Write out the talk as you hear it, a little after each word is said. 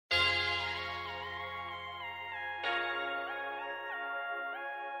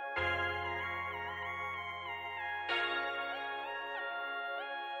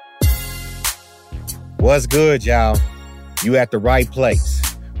What's good, y'all? You at the right place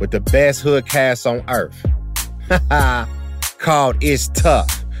with the best hood cast on earth. Called It's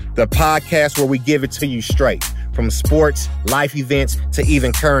Tough, the podcast where we give it to you straight, from sports, life events, to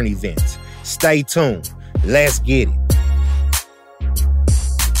even current events. Stay tuned. Let's get it.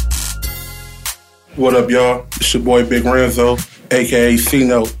 What up, y'all? It's your boy Big Renzo, a.k.a.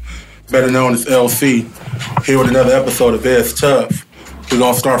 C-Note, better known as LC, here with another episode of It's Tough. We're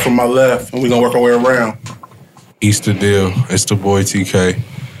going to start from my left, and we're going to work our way around. Easter deal. It's the boy TK.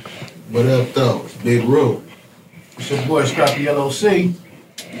 What up, though? It's Big Roo. It's your boy Scrappy LOC. Your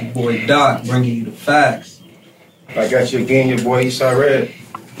boy Doc bringing you the facts. I got you again, your boy Eastside Red.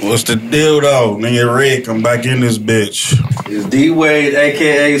 What's the deal, though? Nigga Rick, I'm back in this bitch. It's D-Wade,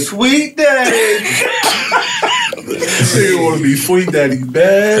 a.k.a. Sweet Daddy. Nigga want to be Sweet Daddy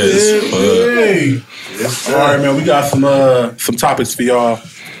bad. Hey. All right, man, we got some topics for y'all.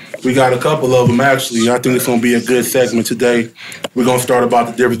 We got a couple of them, actually. I think it's going to be a good segment today. We're going to start about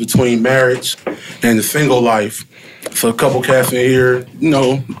the difference between marriage and the single life. So a couple cats in here,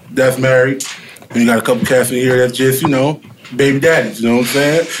 that's married. And you got a couple cats in here that's just, baby daddies, you know what I'm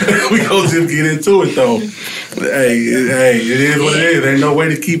saying? We going to just get into it, though. Hey, it is what it is. Ain't no way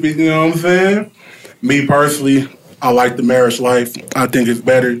to keep it, you know what I'm saying? Me, personally, I like the marriage life. I think it's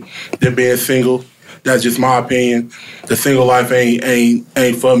better than being single. That's just my opinion. The single life ain't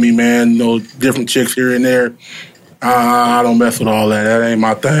for me, man. No different chicks here and there. I don't mess with all that. That ain't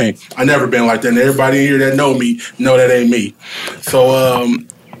my thing. I never been like that. And everybody in here that know me know that ain't me. So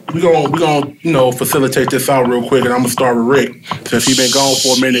we gonna facilitate this out real quick, and I'm gonna start with Rick since he been gone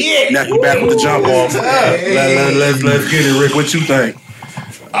for a minute. Now he back with the jump off. Let's get it, Rick. What you think?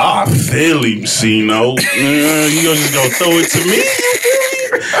 I feel him, C-No. You just gonna throw it to me?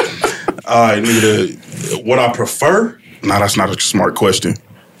 All right, nigga. What I prefer? Nah, that's not a smart question.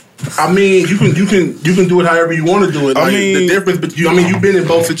 I mean, you can do it however you want to do it. Like, the difference, but you've been in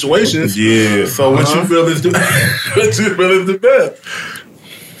both situations. Yeah. So what you feel is the best?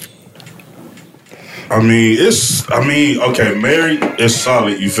 Okay, married is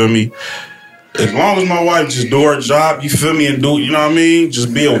solid. You feel me? As long as my wife just do her job, you feel me, and do, you know what I mean?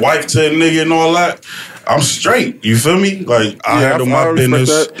 Just be a wife to a nigga and all that, I'm straight. You feel me? Like, I handle my business.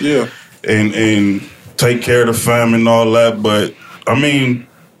 That. Yeah. And take care of the family and all that. But,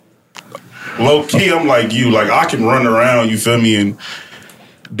 low key, I'm like you. Like, I can run around, you feel me, and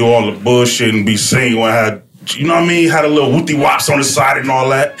do all the bullshit and be single and had, you know what I mean, had a little whoopty wops on the side and all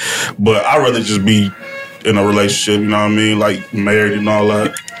that. But I'd rather just be in a relationship, you know what I mean, like married and all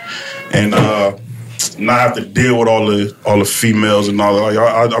that. And not have to deal with all the females and all that.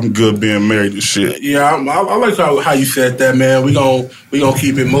 Like, I'm good being married and shit. Yeah, I like how you said that, man. We gonna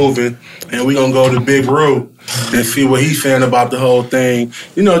keep it moving, and we gonna go to Big Roo and see what he's saying about the whole thing.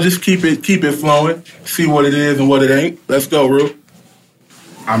 Just keep it flowing. See what it is and what it ain't. Let's go, Roo.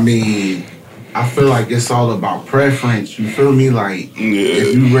 I mean, I feel like it's all about preference. You feel me? Like,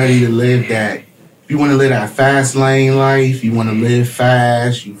 if you ready to live that. You want to live that fast lane life. You want to live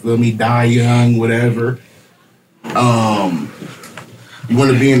fast. You feel me? Die young, whatever. You want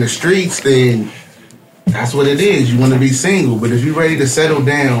to be in the streets, then that's what it is. You want to be single. But if you're ready to settle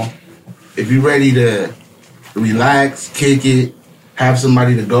down, if you're ready to relax, kick it, have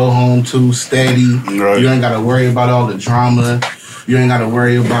somebody to go home to, steady, right. You ain't got to worry about all the drama. You ain't got to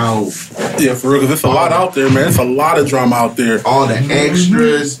worry about... Yeah, for real, because it's a lot out there, man. It's a lot of drama out there. All the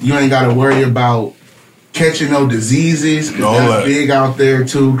extras. You ain't got to worry about catching no diseases. That's big out there,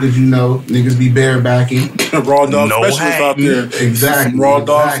 too, because, niggas be barebacking. Raw dog specialists out there. Exactly. Raw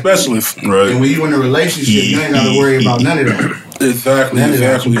dog specialists. Right. And when you in a relationship, you ain't got to worry about none of that. Exactly. None of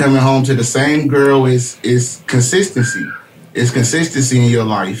that. You coming home to the same girl is consistency. It's consistency in your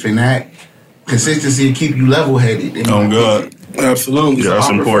life, and that consistency will keep you level-headed. Oh, God. Absolutely. Yeah, that's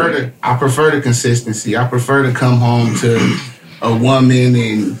important. I prefer the consistency. I prefer to come home to a woman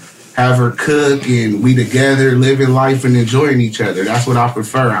and have her cook and we together living life and enjoying each other. That's what I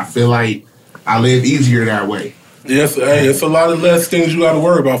prefer. I feel like I live easier that way. Yes, hey, it's a lot of less things you got to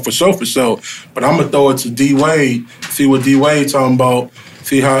worry about for sure. But I'm gonna throw it to D-Wade. See what D-Wade talking about.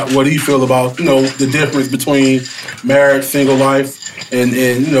 See what he feel about the difference between marriage, single life, and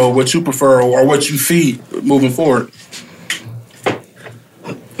what you prefer or what you see moving forward.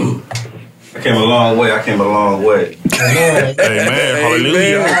 I came a long way. Amen.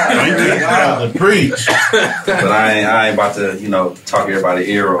 Hallelujah. Thank you. Preach. But I ain't about to, talk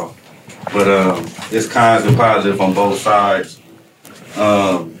everybody ear off. But it's cons and positive on both sides.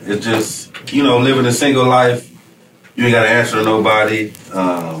 It's just, living a single life, you ain't got to answer to nobody.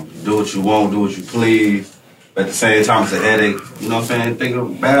 Do what you want, do what you please. But at the same time, it's a headache. You know what I'm saying? Think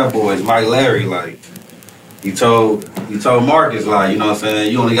of Bad Boys, Mike Larry. Like, he told Marcus, like, you know what I'm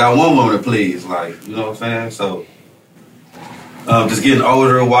saying, you only got one woman to please, like, you know what I'm saying? So just getting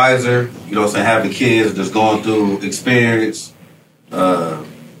older, wiser, you know what I'm saying, having kids, just going through experience.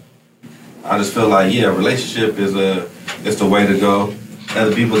 I just feel like, yeah, relationship is the way to go.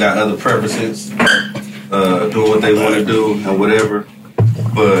 Other people got other preferences, doing what they want to do and whatever.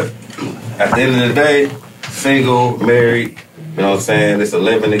 But at the end of the day, single, married, you know what I'm saying, it's a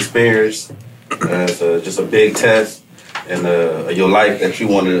living experience. It's just a big test in your life that you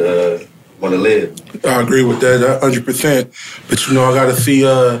want to live. I agree with that 100%. But you know, I gotta see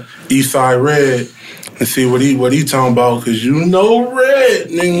Eastside Red and see what he talking about, because you know Red,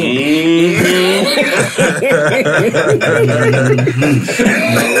 nigga.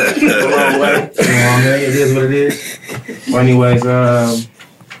 It is what it is. But anyways,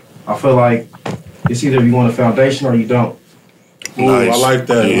 I feel like it's either you want a foundation or you don't. Ooh, nice. I like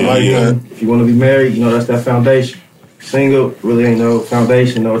that. Yeah. I like that. If you want to be married, you know that's that foundation. Single, really ain't no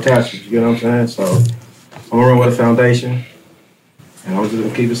foundation, no attachment. You know what I'm saying? So I'm gonna run with a foundation. And I'm just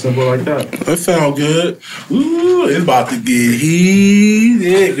gonna keep it simple like that. That sounds good. Ooh, it's about to get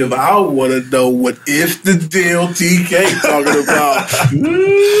heated, because I want to know what is the deal TK talking about.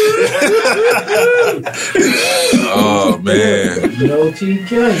 Oh, man. No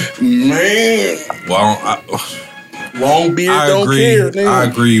TK. Man. Well, long beard don't care. Nigga. I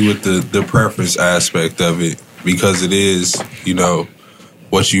agree with the preference aspect of it, because it is, you know,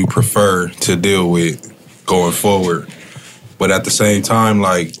 what you prefer to deal with going forward. But at the same time,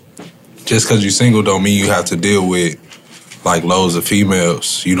 like, just because you're single don't mean you have to deal with, like, loads of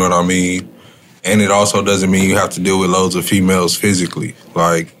females. You know what I mean? And it also doesn't mean you have to deal with loads of females physically.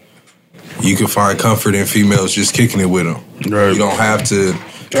 Like, you can find comfort in females just kicking it with them. Right. You don't have to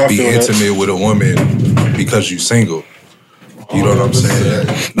be intimate with a woman because you're single. You know what I'm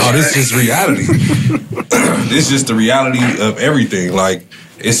saying? No, this is reality. This is just the reality of everything. Like,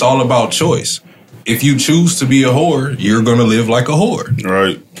 it's all about choice. If you choose to be a whore, you're going to live like a whore.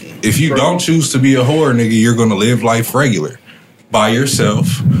 Right. If you don't choose to be a whore, nigga, you're going to live life regular. By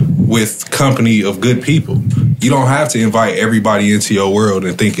yourself, with company of good people. You don't have to invite everybody into your world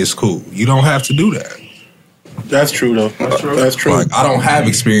and think it's cool. You don't have to do that. That's true, though. That's true. Like, I don't have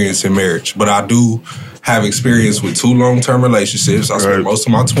experience in marriage, but I do have experience with 2 long-term relationships. I spent most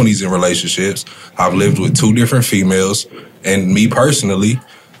of my 20s in relationships. I've lived with 2 different females. And me personally,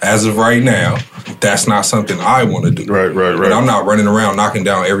 as of right now, that's not something I want to do. Right. But I'm not running around knocking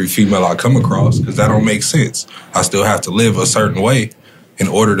down every female I come across, because that don't make sense. I still have to live a certain way in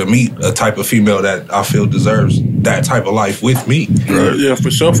order to meet a type of female that I feel deserves that type of life with me. Right. Yeah,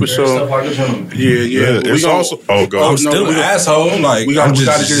 for sure. Yeah. It's also. Oh, God. I'm still an asshole. Like, we got to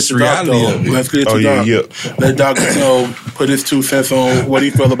get it to Doc, though. Let's get it to Doc. Yeah. Let Doc put his 2 cents on what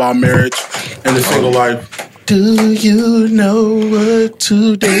he feel about marriage and the single life. Do you know what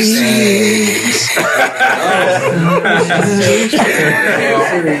today is?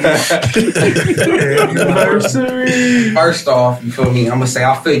 First off, you feel me? I'm going to say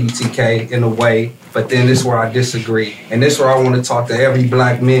I feel you, TK, in a way, but then this is where I disagree. And this is where I want to talk to every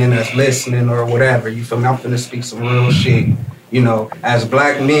black man that's listening or whatever. You feel me? I'm finna speak some real shit. You know, as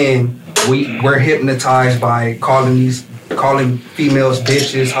black men, we're hypnotized by calling females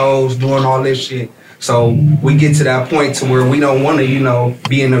bitches, hoes, doing all this shit. So we get to that point to where we don't want to, you know,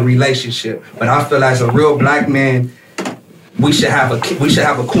 be in a relationship. But I feel as a real black man, we should have a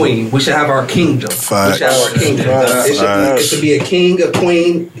queen. We should have our kingdom. Facts. We should have our kingdom. It should be a king, a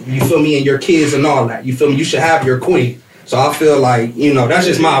queen, you feel me, and your kids and all that. You feel me? You should have your queen. So I feel like, you know, that's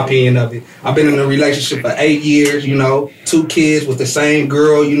just my opinion of it. I've been in a relationship for 8 years, you know, 2 kids with the same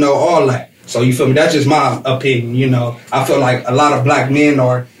girl, you know, all that. So you feel me? That's just my opinion, you know. I feel like a lot of black men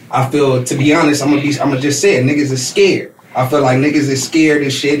I feel, to be honest, I'm gonna just say it, niggas is scared. I feel like niggas is scared and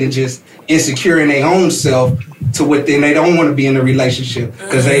shit and just insecure in their own self to within they don't want to be in a relationship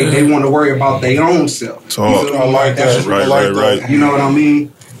because they want to worry about their own self. So I like that. Right. You know what I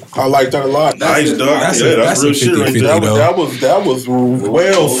mean? I like that a lot. Nice, dog. That's real shit right there. That was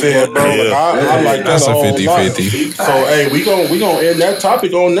well said, bro. Yeah. I like that. That's a 50-50. So hey, we gonna end that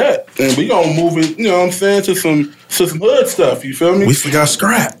topic on that, and we gonna move it. You know what I'm saying, to some hood stuff. You feel me? We forgot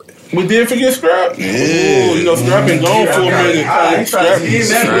Scrap. We did forget Scrap. Yeah. Ooh, you know, Scrap been gone for a minute. Scrap. Hey,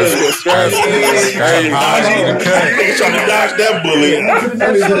 trying to dodge that bullet.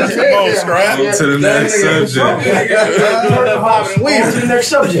 Come on, Scrap. To the next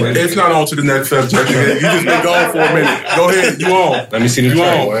subject. It's not on to the next subject. You just been gone for a minute. Go ahead. You on. Let me see the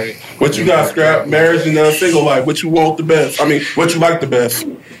track. What you got, Scrap? Marriage and single life. What you want the best? I mean, what you like the best?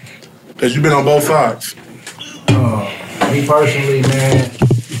 Because you've been on both sides. Me personally, man,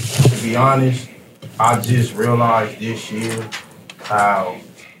 to be honest, I just realized this year how,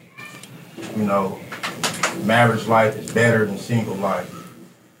 marriage life is better than single life.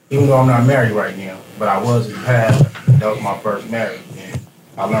 Even though I'm not married right now, but I was in the past. That was my first marriage, and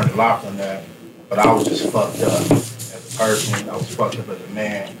I learned a lot from that. But I was just fucked up as a person. I was fucked up as a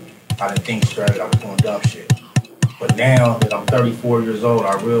man. I didn't think straight. I was doing dumb shit. But now that I'm 34 years old,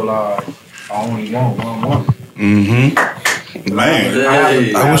 I realize I only want one woman. Mm-hmm. Man,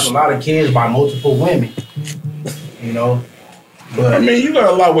 I have a lot of kids by multiple women. But I mean, you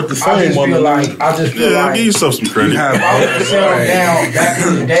got a lot with the same woman. I just feel like give yourself some credit. If I was to settle down back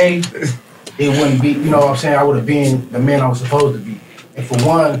in the day, it wouldn't be, what I'm saying, I would have been the man I was supposed to be. And for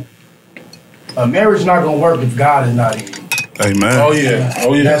one, a marriage is not going to work if God is not in it. Amen. Oh,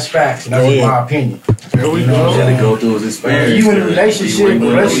 yeah. That's facts, and that's my opinion. There we go. Go through his experience. You in a relationship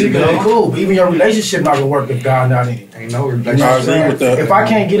is cool, but even your relationship not going to work if God not in it. Ain't no relationship. I agree with that. If I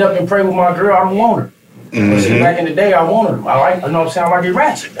can't get up and pray with my girl, I don't want her. But see, back in the day, I wanted them. I like it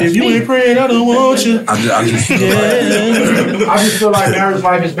ratchet. That's if you ain't praying, I don't want you. I just feel like marriage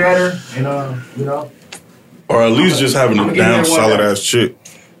life is better, Or at least just having a damn solid ass chick.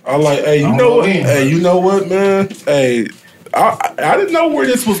 I like, hey, you know what? Hey, you know what, man? Hey, I didn't know where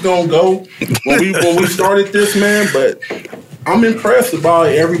this was gonna go when we started this, man. But I'm impressed about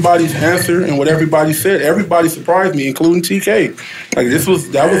everybody's answer and what everybody said. Everybody surprised me, including TK. Like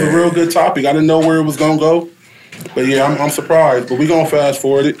that was a real good topic. I didn't know where it was gonna go, but yeah, I'm surprised. But we're gonna fast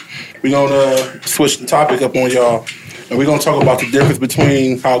forward it. We're gonna switch the topic up on y'all, and we're gonna talk about the difference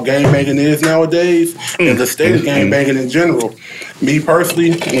between how gangbanging is nowadays and the state of gangbanging in general. Me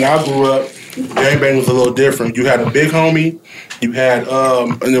personally, when I grew up, gangbang was a little different. You had a big homie, you had,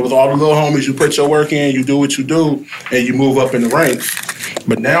 and it was all the little homies. You put your work in, you do what you do, and you move up in the ranks.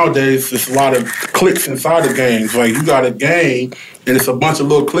 But nowadays, there's a lot of cliques inside of gangs. Like, you got a gang, and it's a bunch of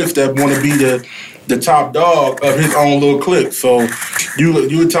little cliques that want to be the top dog of his own little clique. So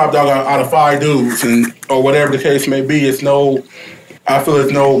you a top dog out of 5 dudes, or whatever the case may be. I feel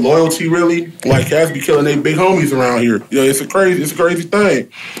there's no loyalty really. Like, cats be killing their big homies around here. It's a crazy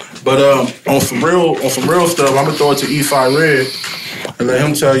thing. But on some real stuff, I'm gonna throw it to Eastside Red and let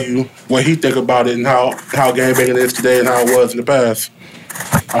him tell you what he think about it and how gangbanging is today and how it was in the past.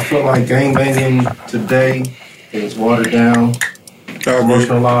 I feel like gangbanging today is watered down,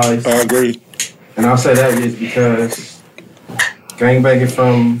 emotionalized. I agree. And I'll say that is because gangbanging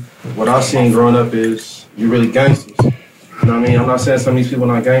from what I've seen growing up is you really gangsters. You know what I mean? I'm not saying some of these people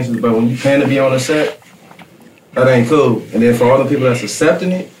are not gangsters, but when you paying to be on the set, that ain't cool. And then for all the people that's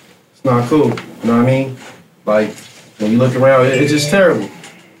accepting it, it's not cool. You know what I mean? Like, when you look around, it's just terrible.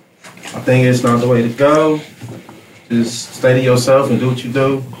 I think it's not the way to go. Just stay to yourself and do what you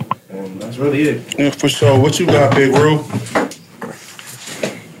do. And that's really it. Yeah, for sure. What you got, Big Roo?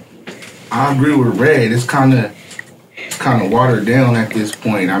 I agree with Red. It's kind of watered down at this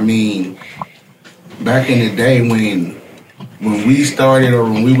point. I mean, back in the day when we started or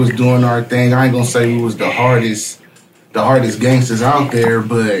when we was doing our thing, I ain't gonna say we was the hardest gangsters out there,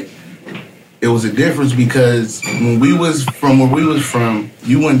 but it was a difference because when we was from where we was from,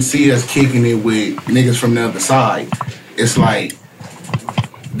 you wouldn't see us kicking it with niggas from the other side. It's like,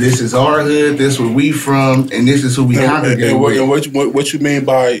 this is our hood, this is where we from, and this is who we congregate with. And what you mean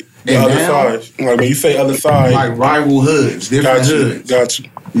by the other side? Like, when you say other side, like rival hoods, different hoods. Got you.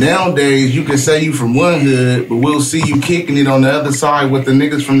 Nowadays, you can say you from one hood, but we'll see you kicking it on the other side with the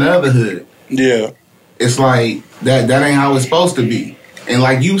niggas from the other hood. Yeah. It's like, that ain't how it's supposed to be. And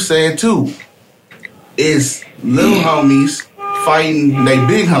like you said, too, it's little homies fighting they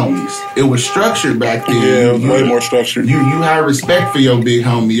big homies. It was structured back then. Yeah, it was way more structured. You have respect for your big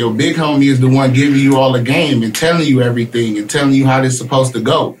homie. Your big homie is the one giving you all the game and telling you everything and telling you how this is supposed to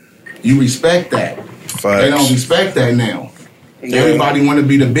go. You respect that. Facts. They don't respect that now. Yeah. Everybody want to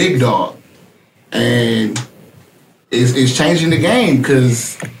be the big dog. And it's changing the game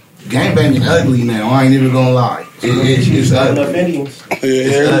because gangbanging ugly now. I ain't even gonna lie. It's ugly.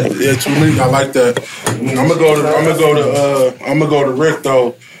 Yeah, to me, I like that. I'm gonna go to Rick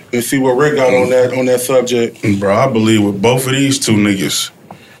though and see what Rick got on that subject. Bro, I believe with both of these two niggas,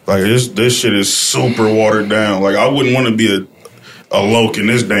 like this shit is super watered down. Like, I wouldn't want to be a loke in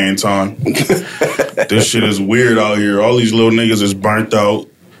this day and time. This shit is weird out here. All these little niggas is burnt out.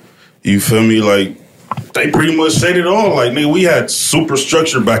 You feel me? Like, they pretty much said it all. Like, nigga, we had super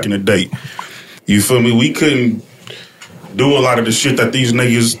structure back in the day. You feel me? We couldn't do a lot of the shit that these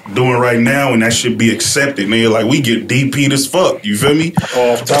niggas doing right now, and that should be accepted, nigga. Like, we get DP'd as fuck. You feel me?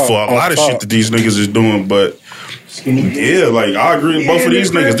 For a lot of shit that these niggas is doing, but yeah, like, I agree with both of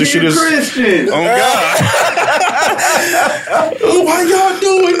these niggas. This shit is Christian. Oh God. Why y'all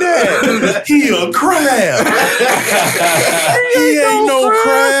doing that? He a crab. He ain't no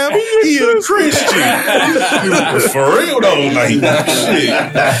crab. He a Christian. For real though, like shit.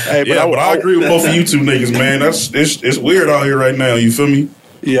 Hey, but I agree with both of you two niggas, man. It's weird out here right now. You feel me?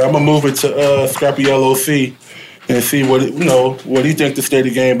 Yeah, I'm gonna move it to Scrappy LOC and see what what do you think the state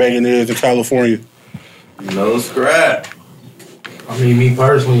of gangbanging is in California? No scrap. I mean, me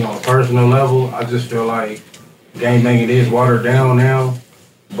personally, on a personal level, I just feel like gangbanging is watered down now,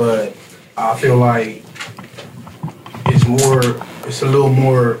 but I feel like it's a little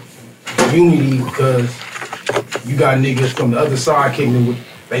more unity because you got niggas from the other side kicking it with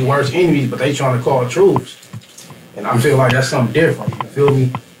they worst enemies, but they trying to call troops. And I feel like that's something different, you feel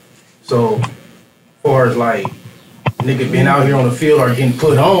me? So, as far as like, niggas being out here on the field or getting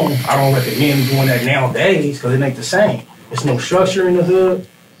put on, I don't recommend doing that nowadays because it ain't the same. There's no structure in the hood,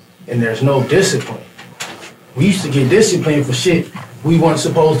 and there's no discipline. We used to get disciplined for shit we weren't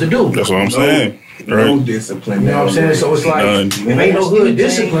supposed to do. That's what I'm saying. No discipline. You know what I'm saying? So it's like, if ain't no hood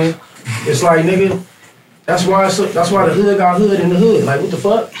discipline, it's like, nigga, that's why the hood got hood in the hood. Like, what the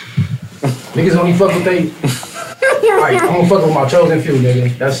fuck? Niggas only fuck with they... Like, I'm gonna fuck with my chosen few,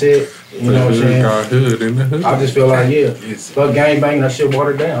 nigga. That's it. You know what I'm saying? Got hood in the hood. I just feel like, yeah, fuck gangbang, that shit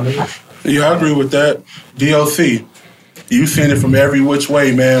watered down, nigga. Yeah, I agree with that. DOC, you seen it from every which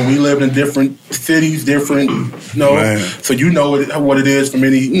way, man. We live in different cities, different, so you know what it is from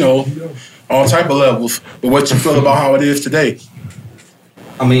any, all type of levels. But what you feel about how it is today?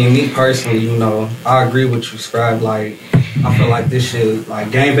 I mean, me personally, I agree with you, Scribe. Like, I feel like this shit, like,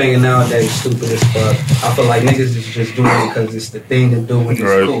 gangbanging nowadays is stupid as fuck. I feel like niggas is just doing it because it's the thing to do and it's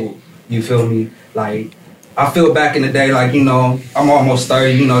cool. You feel me? Like, I feel back in the day, like, I'm almost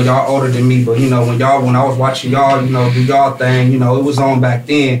 30, y'all older than me, but, when I was watching y'all, do y'all thing, it was on back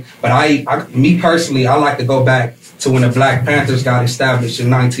then. But me personally, I like to go back to when the Black Panthers got established in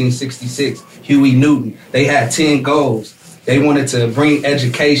 1966. Huey Newton. They had 10 goals. They wanted to bring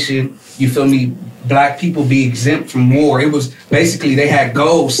education, you feel me, black people be exempt from war. It was basically they had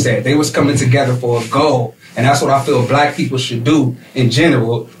goals set. They was coming together for a goal. And that's what I feel black people should do in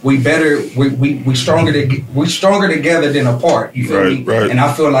general. We stronger together than apart. You feel me? Right. And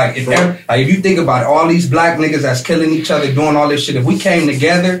I feel like if you think about it, all these black niggas that's killing each other, doing all this shit, if we came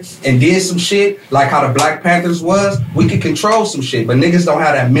together and did some shit like how the Black Panthers was, we could control some shit. But niggas don't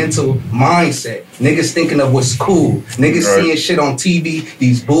have that mental mindset. Niggas thinking of what's cool. Niggas seeing shit on TV,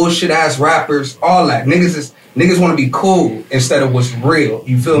 these bullshit ass rappers, all that. Niggas want to be cool instead of what's real.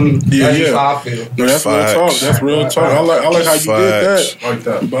 You feel me? That's just how I feel. No, that's real talk. That's real talk. I like how you did that. Like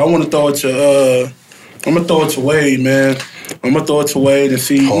that. But I want to throw it to I'm gonna throw it to Wade, man. I'm gonna throw it to Wade and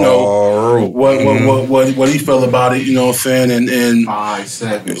see, what he felt about it. You know what I'm saying? And 5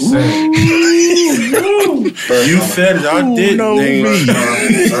 seconds. You said it. I didn't.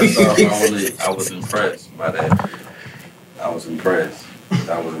 First off, I was impressed by that. I was impressed.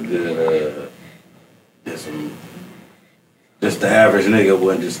 That was a good. Just the average nigga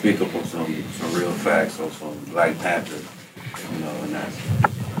wouldn't just speak up on some real facts or some Black Panther, and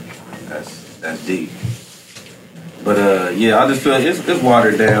that's deep. But I just feel it's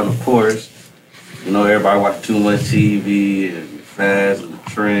watered down, of course. Everybody watch too much TV and fads and the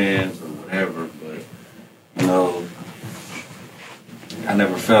trends or whatever. But I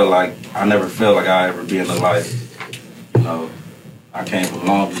never felt like I ever be in the life. I came from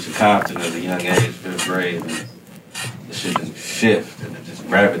Long Beach to Compton at a young age, 5th grade, and the shit just shift and it just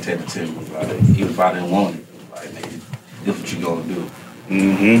gravitated to me. Like, even if I didn't want it, like, nigga, this what you gonna do.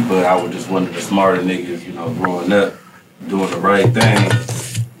 Mm-hmm. But I was just one of the smarter niggas, growing up, doing the right thing.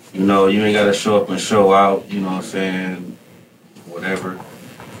 You ain't gotta show up and show out, you know what I'm saying? Whatever.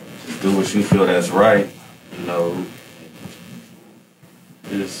 Just do what you feel that's right,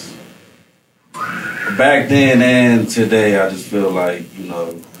 Just back then and today, I just feel like,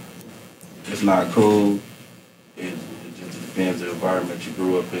 it's not cool. It just depends on the environment you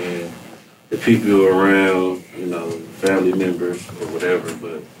grew up in, the people you're around, family members or whatever.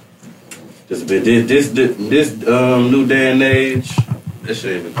 But this new day and age, that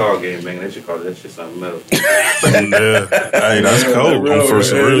shit ain't even called gangbang. They should call that shit something else. Hey, that's cold. For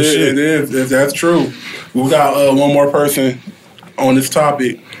some real shit. It is. That's true. We got one more person on this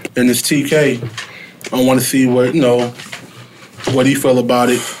topic, and it's TK. I want to see what he feel about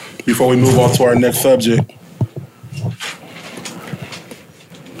it before we move on to our next subject.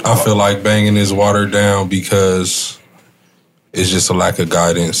 I feel like banging is watered down because it's just a lack of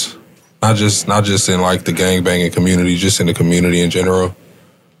guidance. Not just in like the gangbanging community, just in the community in general.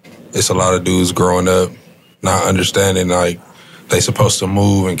 It's a lot of dudes growing up not understanding like they supposed to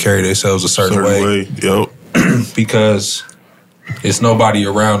move and carry themselves a certain way. Yep. Because it's nobody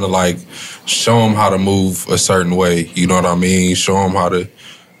around to like show them how to move a certain way. You know what I mean? Show them how to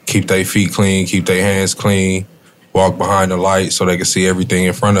keep their feet clean, keep their hands clean, walk behind the light so they can see everything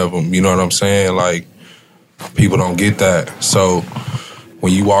in front of them. You know what I'm saying? Like, people don't get that. So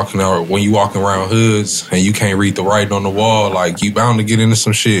when you walking around hoods and you can't read the writing on the wall, like, you bound to get into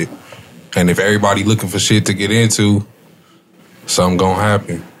some shit. And if everybody looking for shit to get into, something gonna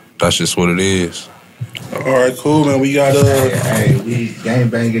happen. That's just what it is. All right, cool, man. We got gang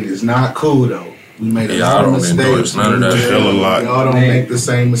banging is not cool though. We made a lot of mistakes. None of that. Y'all don't make the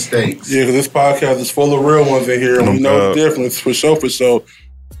same mistakes. Yeah, because this podcast is full of real ones in here, and we know the difference for sure.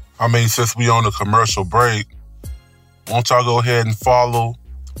 I mean, since we on the commercial break, won't y'all go ahead and follow,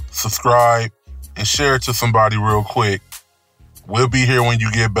 subscribe, and share it to somebody real quick. We'll be here when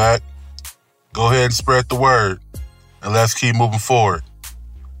you get back. Go ahead and spread the word, and let's keep moving forward.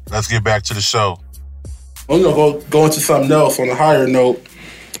 Let's get back to the show. We're going to go into something else on a higher note.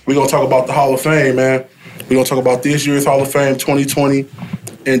 We're going to talk about the Hall of Fame, man. We're going to talk about this year's Hall of Fame 2020,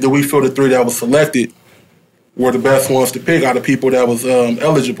 and do we feel the three that was selected were the best ones to pick out of people that was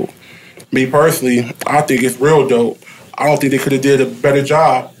eligible? Me personally, I think it's real dope. I don't think they could have did a better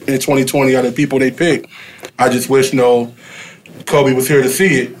job in 2020 out of the people they picked. I just wish, Kobe was here to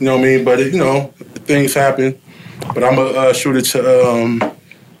see it, you know what I mean? But, things happen. But I'm going to shoot it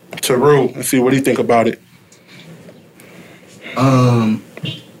to Rue and see what he think about it.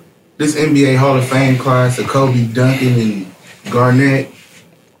 This NBA Hall of Fame class of Kobe, Duncan, and Garnett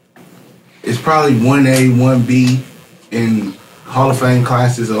is probably 1A, 1B in Hall of Fame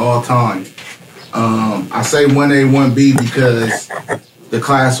classes of all time. I say 1A, 1B because the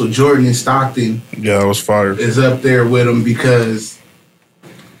class with Jordan and Stockton, it was fire, is up there with them because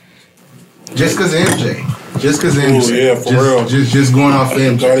just because MJ. Yeah, for real. Just going off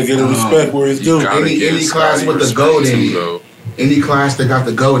MJ. Gotta get the respect where it's due. Any class with the GOAT in it, any class that got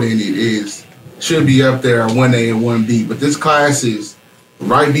the GOAT in it should be up there at 1A and 1B. But this class is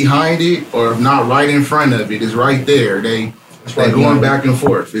right behind it, or if not right in front of it. It's right there. They're going back and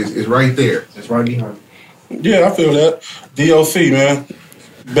forth. It's right there. It's right behind it. Yeah, I feel that. DOC, man.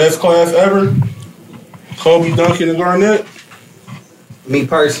 Best class ever? Kobe, Duncan, and Garnett? Me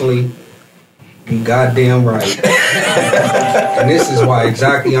personally, you goddamn right. And this is why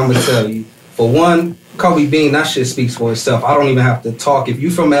exactly I'm going to tell you. For one, Kobe Bean, that shit speaks for itself. I don't even have to talk. If you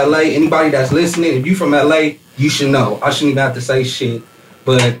from LA, anybody that's listening, if you from LA, you should know. I shouldn't even have to say shit.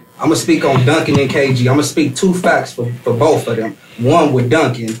 But I'm going to speak on Duncan and KG. I'm going to speak two facts for both of them. One with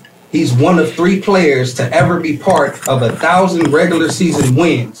Duncan. He's one of 3 players to ever be part of 1,000 regular season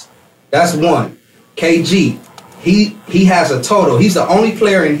wins. That's one. KG, he has a total. He's the only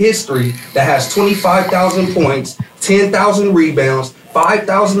player in history that has 25,000 points, 10,000 rebounds,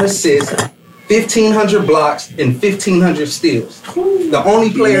 5,000 assists, 1,500 blocks, and 1,500 steals. The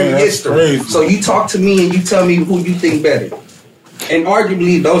only player in history. Crazy. So you talk to me and you tell me who you think better. And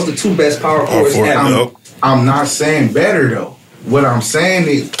arguably, those are the 2 best power forwards ever. I'm not saying better, though. What I'm saying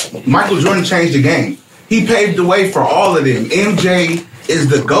is Michael Jordan changed the game. He paved the way for all of them. MJ is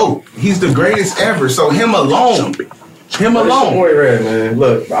the GOAT. He's the greatest ever. So him alone. Boy, Red, man.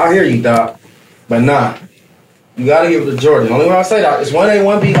 Look, I hear you, Doc. But nah. You got to give it to Jordan. The only way I say that is 1A,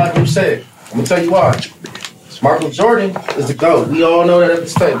 1B, like you said. I'm going to tell you why. Michael Jordan is the GOAT. We all know that at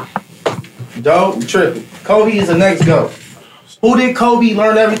this table. Dope, you tripping. Kobe is the next GOAT. Who did Kobe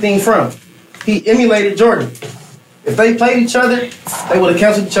learn everything from? He emulated Jordan. If they played each other, they would have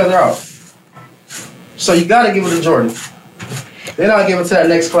canceled each other out. So you got to give it to Jordan. Then I'll give it to that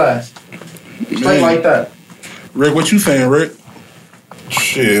next class. Straight like that. Rick, what you saying, Rick?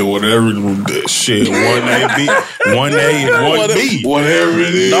 Shit, whatever. Shit, 1A, 1A and 1B. Whatever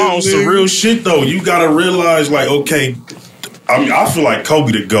it is. No, some real shit, though. You got to realize, like, okay, I feel like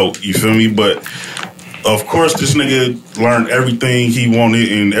Kobe the GOAT, you feel me? But, of course, this nigga learned everything he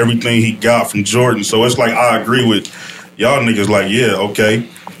wanted and everything he got from Jordan. So it's like, I agree with y'all niggas, like, yeah, okay.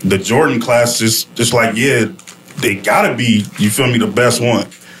 The Jordan class is just like, yeah, they got to be, you feel me, the best one.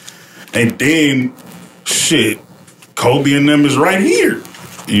 And then, shit, Kobe and them is right here.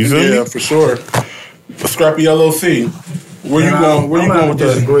 You feel me? Yeah, for sure. Scrappy LOC. Where you going? Where you going with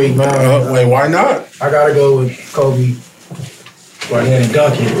that? Disagree, man. Wait, why not? I gotta go with Kobe, Garnett, and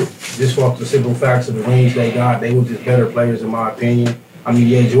Duncan. Just off the simple facts of the rings they got, they were just better players in my opinion. I mean,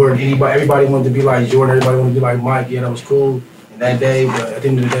 yeah, Jordan. Everybody wanted to be like Jordan. Everybody wanted to be like Mike. Yeah, that was cool in that day. But at the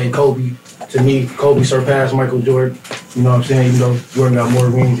end of the day, Kobe. To me, Kobe surpassed Michael Jordan. You know what I'm saying? Even though Jordan got more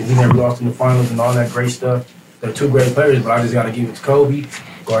rings and he never lost in the finals and all that great stuff. They're 2 great players, but I just got to give it to Kobe,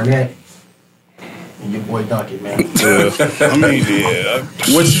 Garnett, And your boy Duncan, man. Yeah. I mean, yeah.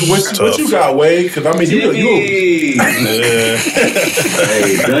 What you got, Wade? Because I mean, you. Yeah.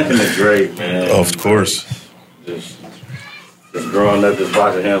 Hey, Duncan is great, man. Of course. Just growing up, just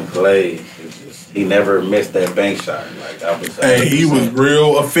watching him play. He never missed that bank shot. Like I was. Hey, he was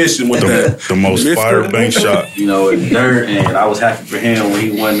real efficient with that. The most fire bank shot. You know, it's dirt, and I was happy for him when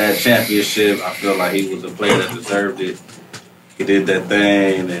he won that championship. I feel like he was a player that deserved it. He did that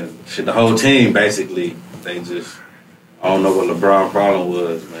thing, and shit, the whole team basically. They just, I don't know what LeBron's problem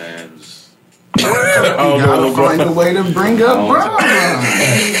was, man. You gotta find a way to bring up Bron.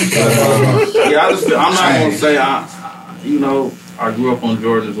 Yeah, I'm not gonna say I grew up on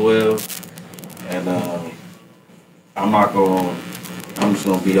Jordan as well, and I'm just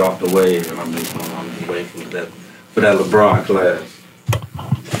gonna be off the wave, and I'm just waiting for that LeBron class.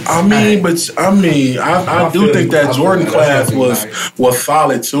 I do think that Jordan class was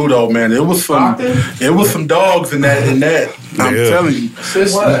solid too, though, man. It was some dogs in that. I'm telling you.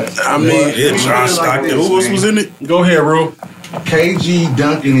 John Stockton. Who else was in it? Go ahead, Ru. KG,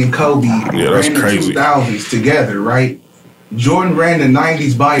 Duncan, and Kobe ran crazy. The 2000s together, right? Jordan ran the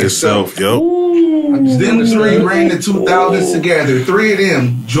 90s by himself. Then the three ran the 2000s together. Three of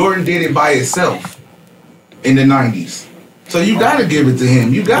them, Jordan did it by himself in the 90s. So you gotta give it to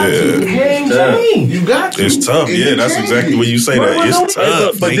him. You got to. You got to. It's tough. Yeah, that's exactly what you say. That it's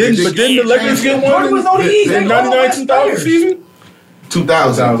tough. But then the Lakers get one in the 99-2000 season.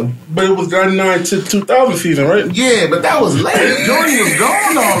 2000. But it was 99 to 2000 season, right? Yeah, but that was late. Jordan was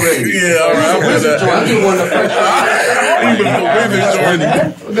gone already. Yeah, all right.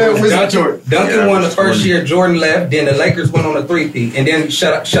 Duncan won the first year Jordan left. Then the Lakers went on a three-peat. And then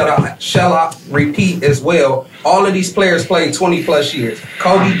shall I repeat as well. All of these players played 20 plus years.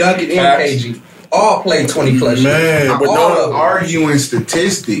 Kobe, Duncan, and KG. All played 20 plus years. Man, but not arguing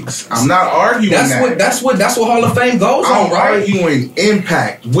statistics. I'm not arguing that's what Hall of Fame goes on, right? I'm arguing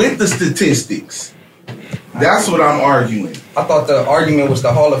impact with the statistics. That's what I'm arguing. I thought the argument was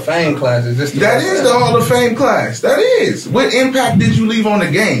the Hall of Fame class. Is this that is the Hall of Fame class. That is. What impact did you leave on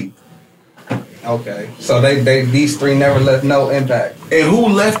the game? Okay, so these three never left no impact. And who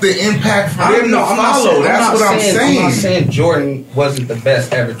left the impact for them to follow? That's what I'm saying. I'm not saying Jordan wasn't the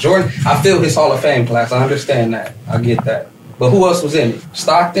best ever. Jordan, I feel his Hall of Fame class. I understand that. I get that. But who else was in it?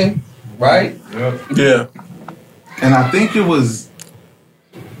 Stockton, right? Yeah. And I think it was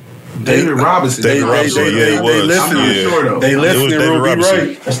David Robinson. They listened. I'm not sure though. They listened. David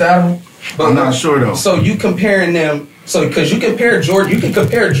Robinson. But I'm not sure though. So you comparing them? So because you can compare Jordan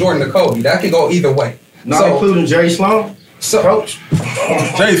to Kobe. That could go either way. Not including Jerry Sloan. So, Coach.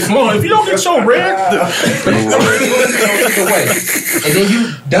 Jay Sloan, if you don't get your red, either way. And then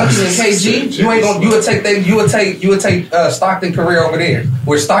you Duncan and KG, you would take Stockton career over there,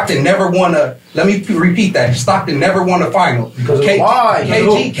 where Stockton never won a. Let me repeat that. Stockton never won a final. Because of why?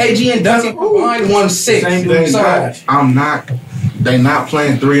 KG and Duncan combined won 6. They're not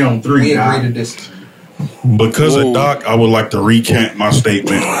playing 3-on-3. We agree to this. Because of Doc, I would like to recant my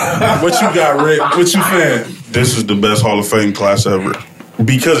statement. What you got, Rick? What you saying? This is the best Hall of Fame class ever.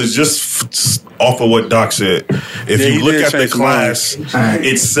 Because it's just off of what Doc said. If you look at the class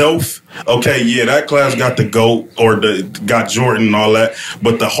itself, okay, yeah, that class got the GOAT or got Jordan and all that.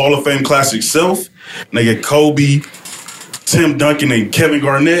 But the Hall of Fame class itself, nigga, Kobe, Tim Duncan, and Kevin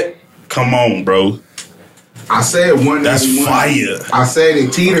Garnett, come on, bro. I said one. That's fire. I said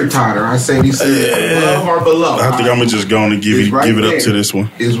it teeter-totter. I said he said above or below. I think I'm going to just go on and give it up to this one.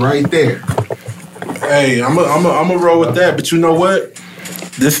 It's right there. Hey, I'm a roll with that. But you know what?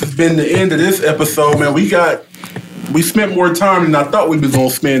 This has been the end of this episode, man. We spent more time than I thought we was going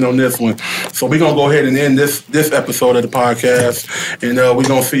to spend on this one. So we're going to go ahead and end this episode of the podcast. And we're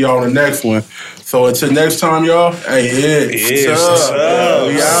going to see y'all on the next one. So until next time, y'all. Hey, it's up.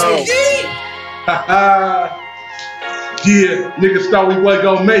 We out. Yeah, niggas thought we wasn't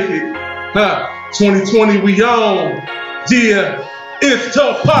gonna make it. 2020 we on. Yeah, it's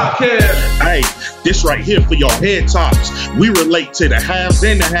Tough Podcast. Hey, this right here for your head tops. We relate to the haves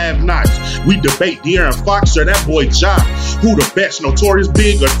and the have-nots. We debate De'Aaron Fox or that boy Ja. Who the best, Notorious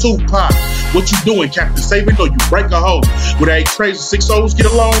Big or Tupac? What you doing, Captain Saban? Or you break a hoe? With 8 crazy 6 O's get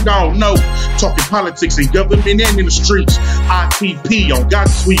along? I don't know. Talking politics and government and in the streets. ITP on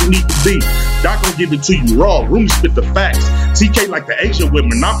God's where you need to be. Doc gon' give it to you raw. Rooney spit the facts. TK like the Asian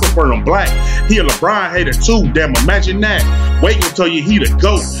women, I prefer them black. He a LeBron hater too, damn, imagine that. Wait until you he the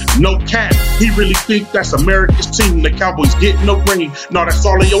GOAT, no cap. He really think that's America's team. The Cowboys getting the ring. No, that's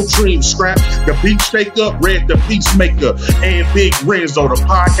all of your dreams. Scrap the beefsteak up, Red the Peacemaker, and Big Renzo, the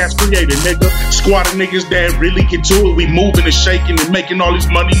podcast creator, nigga. Squad of niggas that really get to it. We moving and shaking and making all these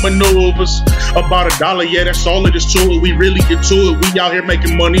money maneuvers. About $1, yeah, that's all it is to it. We really get to it. We out here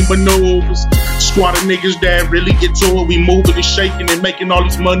making money maneuvers. Squad of niggas that really get to it. We moving and shaking and making all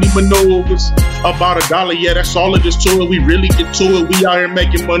these money maneuvers. About $1, yeah, that's all it is to it. We really get to it. We out here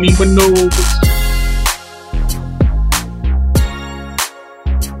making money maneuvers.